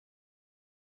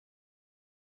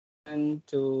1,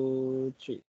 2,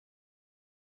 3.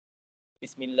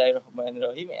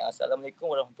 Bismillahirrahmanirrahim. Assalamualaikum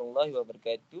warahmatullahi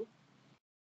wabarakatuh.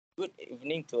 Good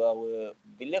evening to our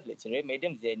beloved lecturer,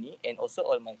 Madam Zani, and also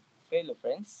all my fellow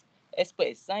friends. As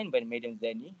per assigned by Madam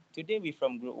Zani, today we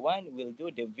from Group 1 will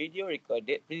do the video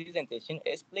recorded presentation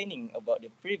explaining about the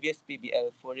previous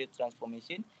PBL Fourier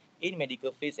transformation in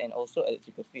medical fields and also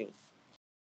electrical fields.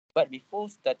 But before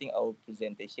starting our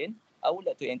presentation, I would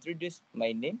like to introduce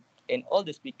my name and all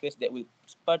the speakers that will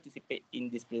participate in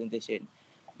this presentation.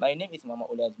 My name is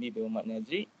Muhammad AZMI bin Muhammad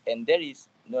NAZRI, and there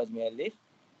is NURAZMI ALIFF,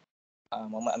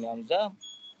 Muhammad AMZAR,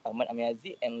 AMIR,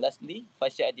 and lastly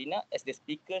FASYA ADDIENA as the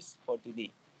speakers for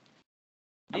today.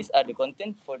 These are the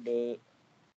content for the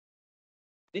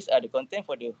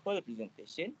whole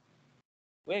presentation.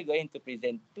 We're going to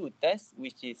present two tasks,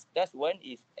 which is task 1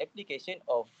 is application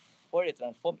of Fourier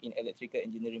transform in electrical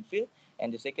engineering field,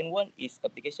 and the second one is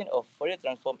application of Fourier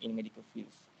transform in medical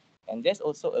fields. And there's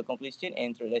also a conclusion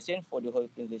and introduction for the whole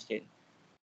presentation.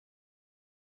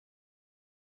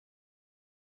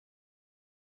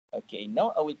 Okay,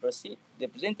 now I will proceed the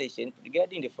presentation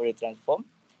regarding the Fourier transform.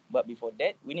 But before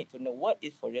that, we need to know what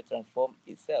is Fourier transform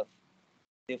itself.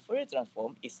 The Fourier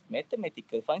transform is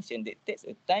mathematical function that takes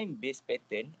a time-based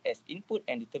pattern as input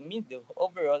and determines the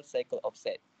overall cycle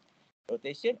offset,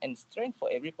 rotation, and strength for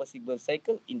every possible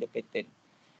cycle in the pattern.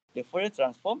 The Fourier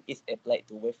transform is applied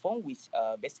to waveform, which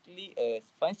are basically a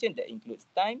function that includes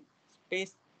time,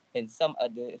 space, and some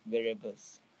other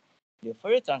variables. The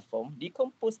Fourier transform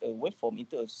decomposes a waveform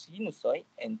into a sinusoid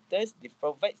and thus it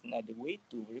provides another way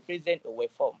to represent a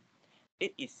waveform.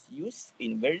 It is used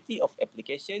in variety of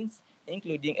applications,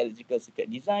 including electrical circuit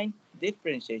design,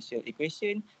 differential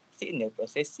equation, signal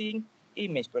processing,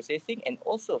 image processing, and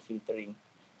also filtering.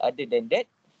 Other than that,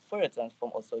 Fourier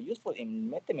transform also useful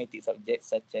in mathematics subjects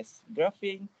such as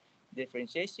graphing,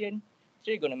 differentiation,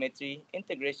 trigonometry,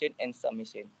 integration, and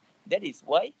summation. That is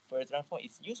why Fourier transform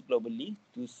is used globally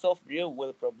to solve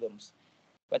real-world problems,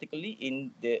 particularly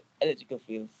in the electrical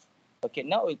fields. Okay,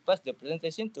 now we'll pass the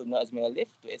presentation to NURAZMI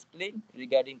ALIFF to explain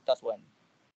regarding task 1.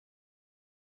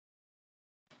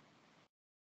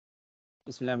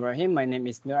 Bismillahirrahmanirrahim. My name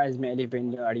is NURAZMI ALIFF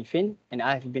bin ARIFIN, and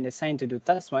I have been assigned to do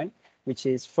task 1, which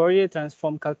is Fourier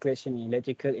transform calculation in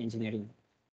electrical engineering.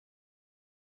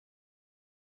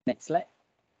 Next slide.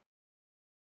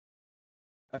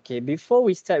 Okay, before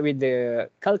we start with the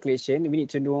calculation, we need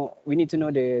to know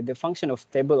the function of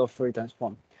table of Fourier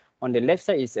transform. On the left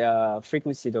side is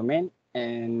frequency domain,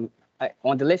 and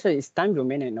on the left side is time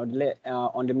domain, and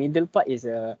on the middle part is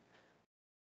a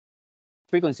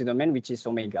frequency domain, which is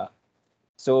omega.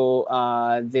 So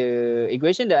the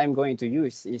equation that I'm going to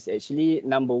use is actually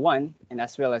number 1 and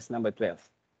as well as number 12.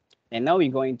 And now we're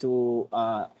going into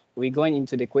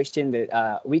the question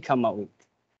that we come up with.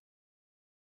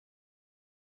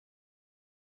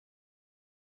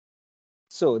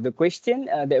 So the question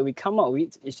that we come up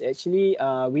with is actually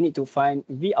we need to find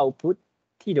V output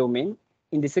T domain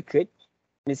in the circuit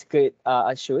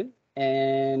as shown,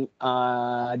 and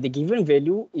the given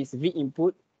value is V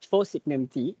input for signum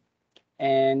T,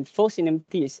 and for signum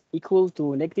T is equal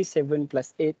to -7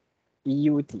 plus 8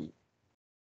 UT.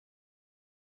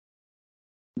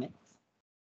 Next.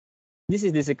 This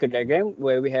is the circuit diagram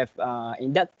where we have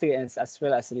inductor as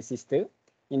well as resistor.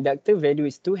 Inductor value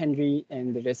is 2 Henry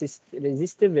and the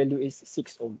resistor value is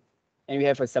 6 ohm. And we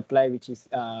have a supply which is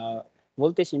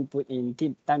voltage input in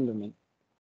time domain.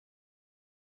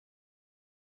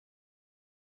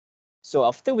 So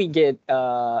after we get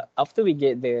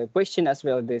the question as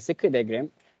well, the circuit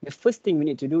diagram, the first thing we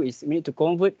need to do is we need to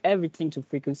convert everything to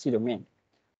frequency domain.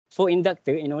 For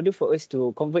inductor, in order for us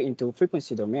to convert into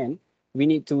frequency domain, we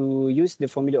need to use the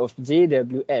formula of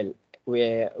JWL,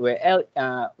 where L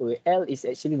is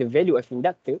actually the value of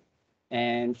inductor,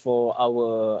 and for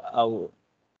our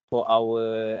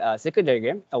circuit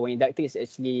diagram, our inductor is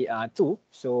actually 2.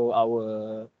 So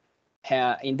our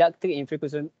inductor in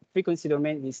frequency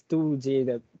domain is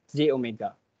 2J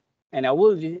omega, and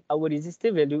our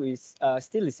resistor value is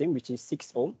still the same, which is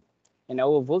 6 ohm, and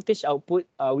our voltage output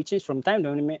we change from time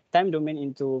domain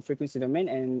into frequency domain,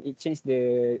 and it changed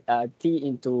the T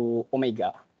into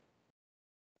omega.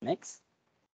 Next,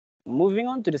 moving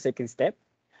on to the second step.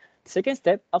 Second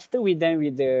step, after we done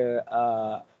with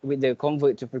the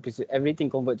convert to frequency, everything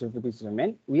convert to frequency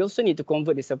domain, we also need to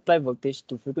convert the supply voltage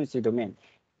to frequency domain.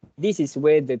 This is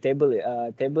where the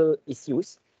table is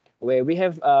used, where we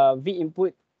have V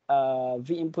input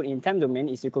in time domain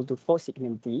is equal to 4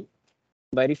 signum T.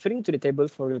 By referring to the table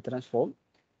for the transform,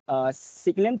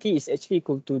 signum T is actually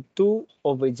equal to 2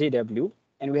 over JW,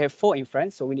 and we have 4 in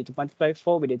front, so we need to multiply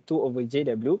 4 with the 2 over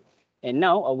JW, And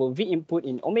now our V input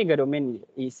in omega domain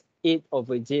is 8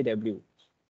 over JW.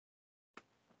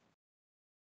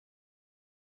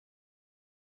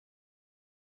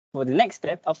 For the next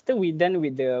step, after we're done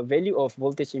with the value of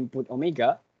voltage input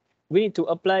omega, we need to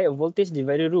apply a voltage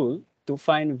divider rule to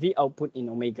find V output in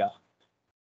omega.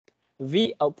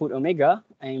 V output omega,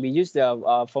 and we use the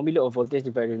formula of voltage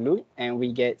divider rule, and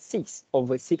we get 6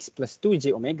 over 6 plus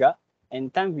 2j omega,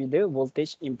 and time with the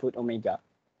voltage input omega.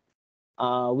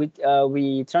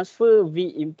 We transfer V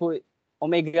input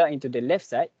omega into the left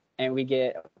side, and we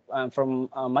get from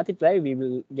multiply, we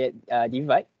will get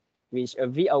divide, which a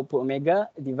V output omega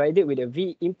divided with a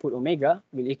V input omega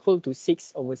will equal to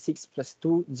 6 over 6 plus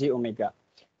 2j omega.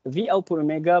 V output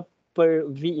omega per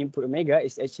V input omega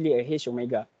is actually a H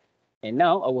omega. And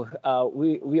now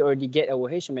we already get our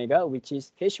H omega, which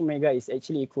is H omega is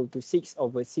actually equal to 6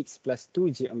 over 6 plus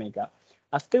 2j omega.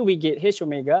 After we get H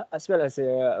omega as well as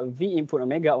a V input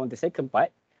omega on the second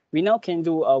part, we now can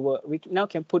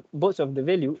put both of the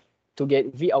value to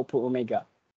get V output omega,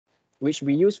 which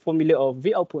we use formula of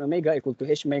V output omega equal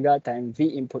to H omega times V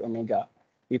input omega.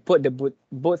 We put the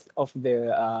both of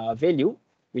the value,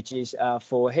 which is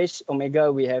for H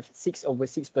omega we have 6 over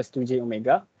 6 plus 2j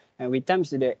omega, and we times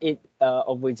the 8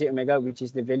 over j omega, which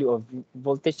is the value of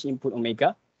voltage input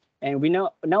omega. And we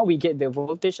now we get the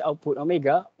voltage output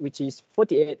omega, which is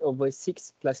 48 over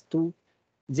 6 plus 2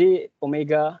 j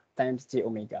omega times j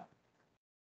omega.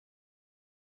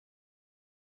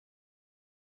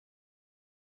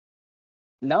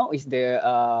 Now is the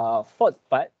fourth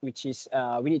part, which is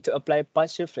we need to apply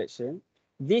partial fraction.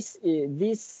 This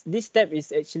step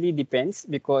is actually depends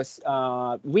because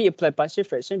we apply partial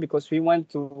fraction because we want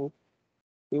to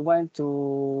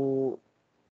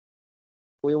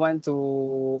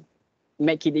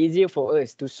make it easier for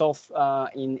us to solve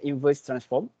in inverse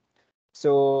transform.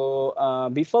 So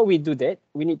before we do that,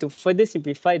 we need to further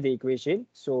simplify the equation.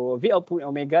 So V output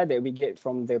omega that we get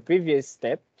from the previous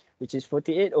step, which is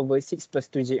 48 over 6 plus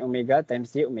 2j omega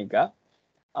times j omega,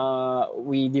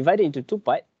 we divide it into two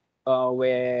parts,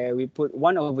 where we put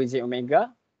 1 over j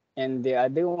omega, and the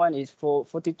other one is for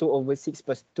 42 over 6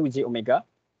 plus 2j omega.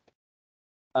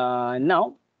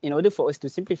 Now, in order for us to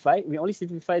simplify, we only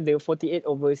simplify the 48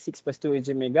 over 6 plus 2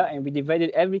 j omega, and we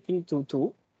divided everything to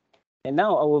 2. And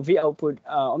now our V output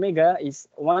omega is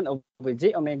 1 over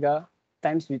j omega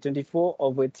times with 24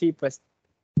 over 3 plus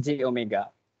j omega.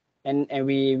 And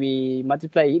we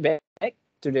multiply it back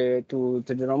to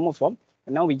the normal form.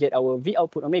 And now we get our V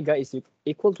output omega is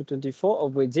equal to 24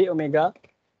 over j omega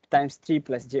times 3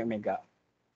 plus j omega.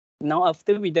 Now,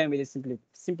 after we're done with the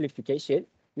simplification,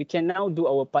 we can now do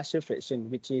our partial fraction,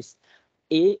 which is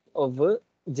A over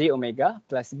j omega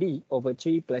plus B over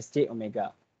 3 plus j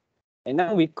omega. And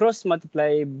now we cross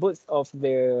multiply both of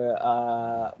the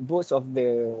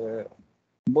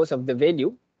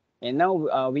value, and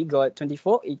now we got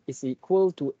 24 is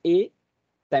equal to A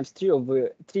times 3 over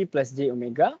 3 plus j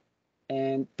omega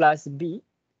and plus B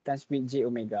times with j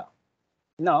omega.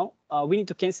 Now we need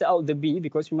to cancel out the B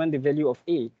because we want the value of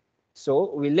A.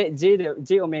 So we let j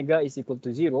omega is equal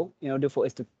to 0 in order for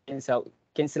us to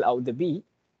cancel out the B.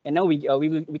 And now we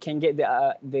can get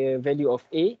the value of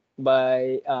A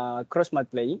by cross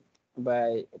multiplying,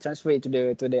 by transfer it to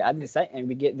the other side, and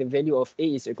we get the value of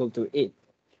A is equal to 8.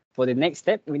 For the next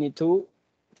step, we need to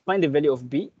find the value of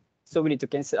B. So we need to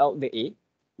cancel out the A.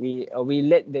 We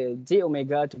let the j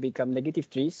omega to become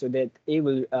 -3 so that A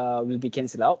will be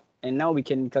cancelled out. And now we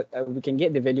can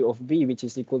get the value of B, which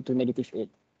is equal to -8.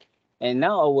 And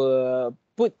now our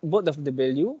put both of the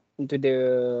value into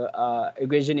the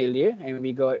equation earlier, and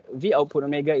we got V output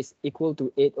omega is equal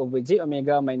to 8 over j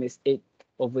omega minus 8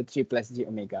 over 3 plus j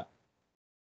omega.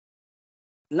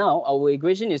 Now our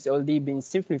equation is already been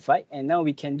simplified, and now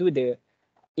we can do the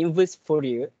inverse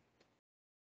Fourier.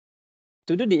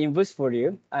 To do the inverse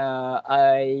Fourier,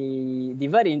 I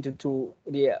divide it into two.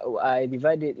 I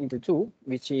divide it into two,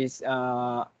 which is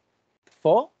 4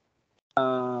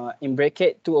 in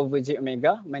bracket 2 over j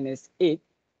omega minus 8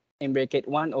 in bracket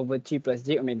 1 over 3 plus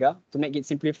j omega, to make it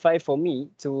simplify for me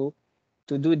to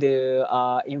do the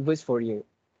inverse Fourier.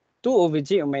 2 over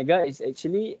j omega is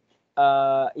actually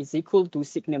is equal to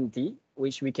signum t,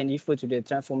 which we can refer to the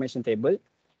transformation table.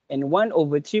 And 1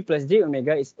 over 3 plus j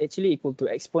omega is actually equal to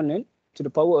exponent to the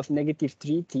power of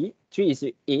 -3t. 3 is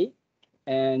A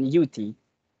and ut.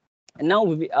 And now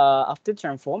after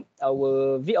transform,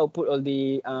 our V output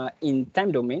already in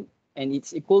time domain, and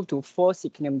it's equal to 4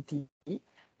 signum t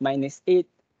minus 8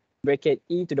 bracket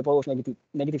e to the power of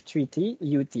 -3t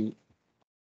ut.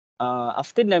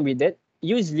 After done with that,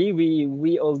 usually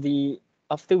we already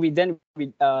after we done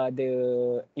with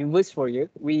the inverse Fourier,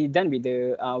 we done with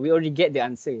the we already get the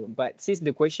answer. But since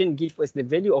the question gives us the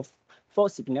value of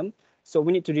 4 signum, so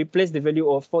we need to replace the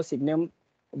value of 4 signum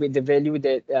with the value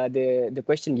that the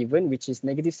question given, which is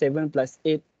 -7 plus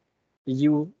 8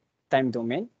 u time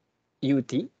domain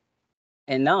ut.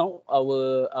 And now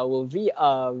our v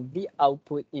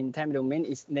output in time domain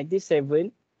is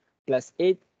 -7 plus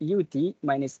 8 ut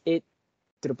minus 8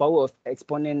 to the power of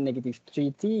exponent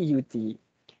 -3t ut.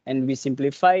 And we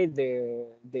simplify the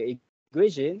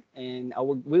equation, and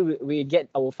we get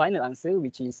our final answer,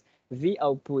 which is v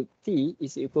output t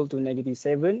is equal to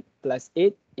 -7 plus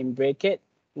 8 in bracket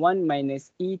 1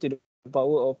 minus e to the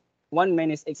power of 1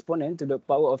 minus exponent to the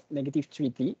power of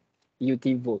 -3t ut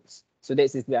volts. So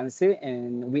that is the answer.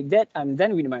 And with that, I'm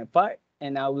done with my part,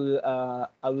 and I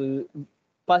will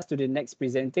pass to the next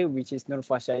presenter, which is Nur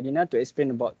Fashadina, to explain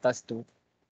about task 2.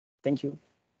 Thank you.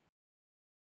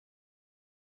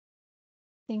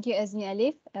 Thank you, AZMI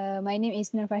Alif. My name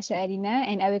is Nur Fashadina,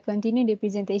 and I will continue the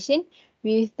presentation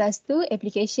with task 2,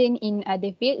 application in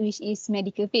other field, which is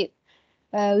medical field.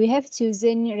 We have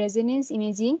chosen resonance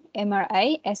imaging,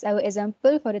 MRI, as our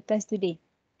example for the task today.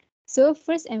 So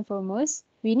first and foremost,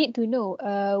 we need to know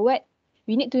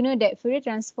that Fourier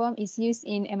transform is used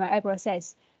in MRI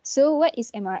process. So what is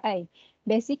MRI?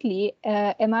 Basically,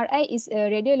 MRI is a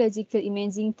radiological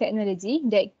imaging technology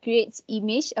that creates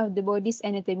image of the body's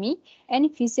anatomy and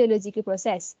physiological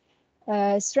process.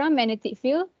 Strong magnetic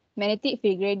field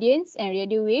gradients, and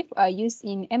radio wave are used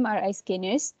in MRI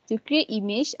scanners to create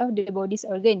image of the body's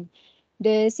organ.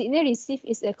 The signal received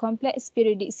is a complex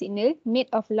periodic signal made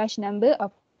of large number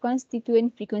of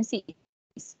constituent frequencies.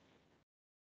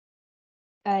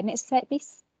 Next slide,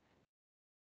 please.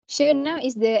 Shown now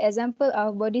is the example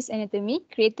of body's anatomy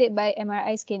created by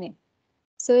MRI scanner.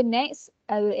 So next,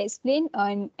 I will explain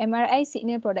on MRI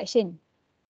signal production.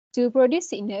 To produce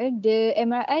signal, the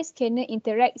MRI scanner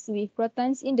interacts with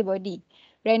protons in the body.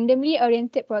 Randomly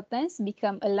oriented protons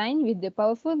become aligned with the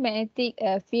powerful magnetic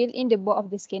field in the bore of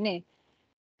the scanner.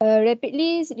 A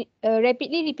rapidly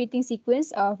repeating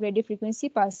sequence of radio frequency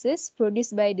pulses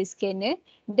produced by the scanner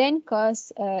then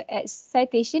cause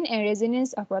excitation and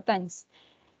resonance of protons.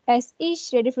 As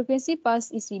each radio frequency pulse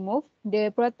is removed,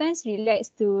 the protons relax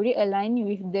to realign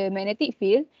with the magnetic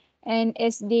field, and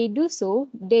as they do so,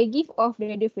 they give off the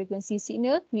radio frequency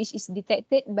signal, which is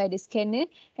detected by the scanner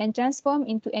and transformed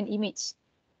into an image.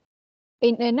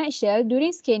 In a nutshell,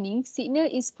 during scanning, signal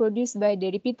is produced by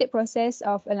the repeated process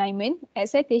of alignment,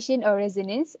 excitation or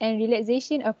resonance, and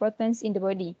relaxation of protons in the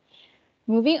body.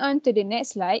 Moving on to the next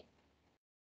slide,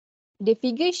 the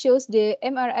figure shows the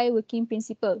MRI working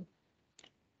principle.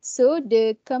 So,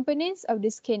 the components of the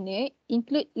scanner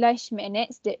include large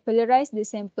magnets that polarize the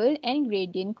sample and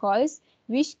gradient coils,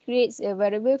 which creates a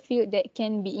variable field that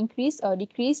can be increased or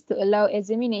decreased to allow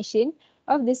examination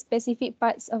of the specific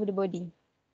parts of the body.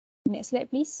 Next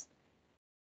slide, please.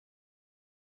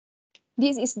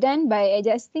 This is done by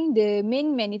adjusting the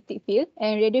main magnetic field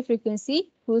and radio frequency,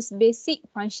 whose basic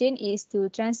function is to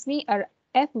transmit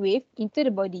RF wave into the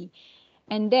body.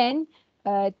 And then,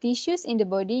 tissues in the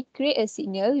body create a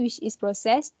signal which is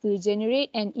processed to generate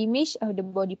an image of the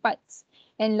body parts.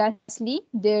 And lastly,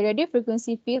 the radio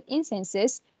frequency field in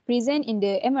sensors present in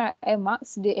the MRI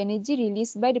marks the energy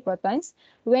released by the protons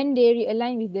when they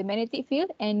realign with the magnetic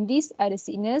field, and these are the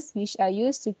signals which are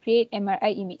used to create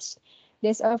MRI image.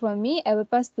 That's all from me. I will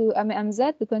pass to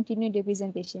AMZAR to continue the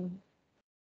presentation.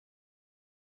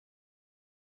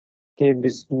 Okay,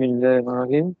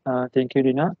 Bismillahirrahmanirrahim. Thank you,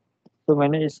 Rina. So my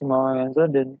name is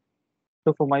AMZAR.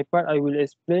 So for my part, I will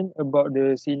explain about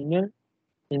the signal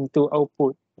into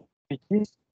output, which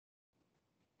is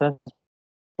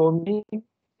transforming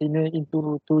signal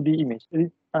into 2D image.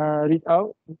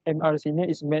 Readout MR signal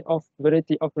is made of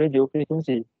variety of radio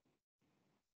frequency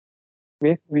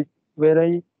wave with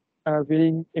varying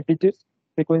amplitudes,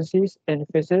 frequencies, and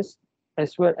phases,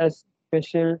 as well as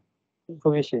spatial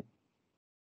information.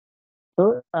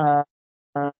 So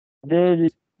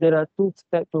there are two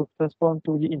steps to transform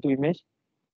 2D into image.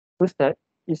 First step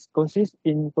consists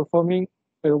in performing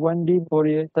a 1D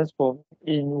Fourier transform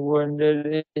in one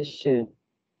direction.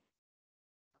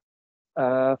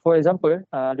 For example,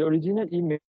 the original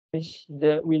image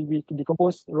that will be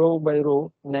decomposed row by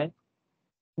row.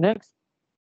 Next,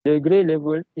 the gray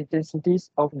level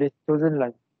intensities of the chosen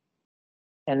line.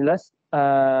 And last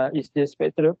is the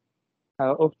spectrum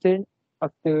obtained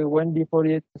after 1D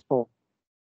Fourier transform.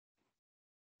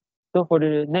 So for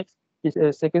the next is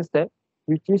a second step,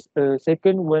 which is a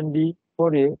second 1D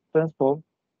Fourier transform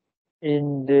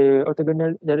in the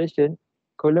orthogonal direction,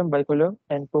 column by column,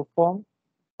 and perform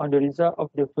on the result of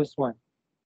the first one.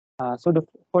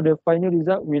 For the final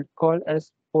result, we'll call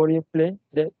as Fourier plane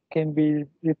that can be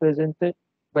represented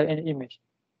by an image.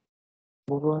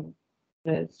 Move on.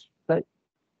 Next slide.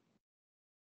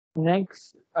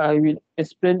 Next, I will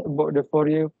explain about the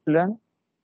Fourier plane.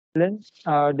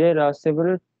 There are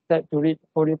several types to read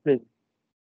Fourier plane.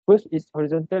 First is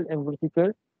horizontal and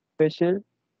vertical. Spatial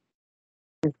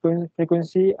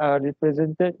frequency are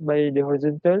represented by the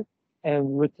horizontal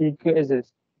and vertical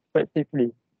axis,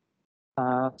 respectively.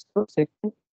 So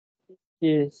second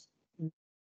is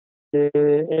the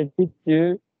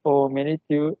amplitude or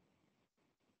magnitude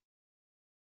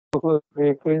of a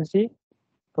frequency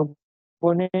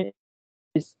component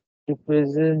is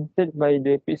represented by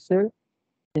the pixel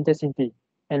intensity.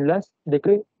 And last,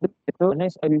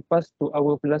 next I will pass to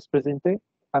our last presenter,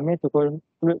 AMIR, to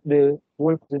conclude the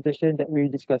whole presentation that we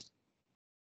discussed.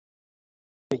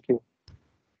 Thank you.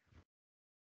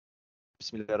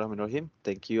 Bismillahirrahmanirrahim.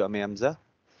 Thank you, AMZAR.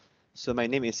 So my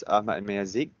name is AHMAD and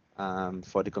HAZIQ.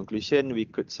 For the conclusion, we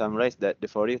could summarize that the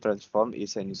Fourier transform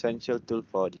is an essential tool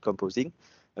for decomposing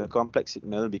a complex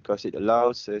signal because it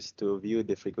allows us to view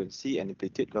the frequency and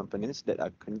amplitude components that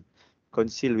are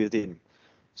concealed within.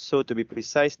 So to be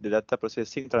precise, the data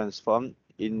processing transform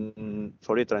in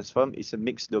Fourier transform is a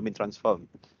mixed domain transform.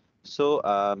 So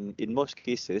in most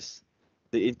cases,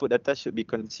 the input data should be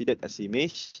considered as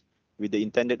image, with the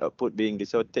intended output being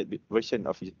distorted version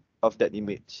of that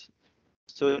image.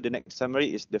 So the next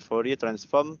summary is the Fourier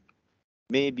transform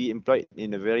may be employed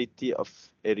in a variety of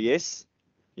areas,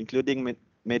 including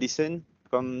medicine,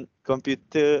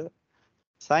 computer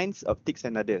science, optics,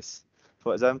 and others.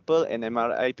 For example, an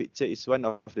MRI picture is one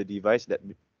of the devices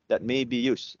that may be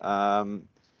used of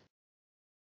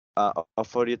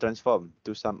Fourier transform.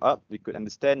 To sum up, we could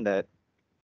understand that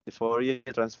the Fourier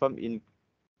transform in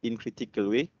critical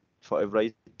way for a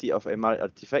variety of MR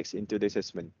artifacts into the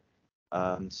assessment.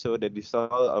 So that is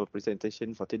all our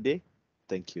presentation for today.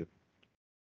 Thank you.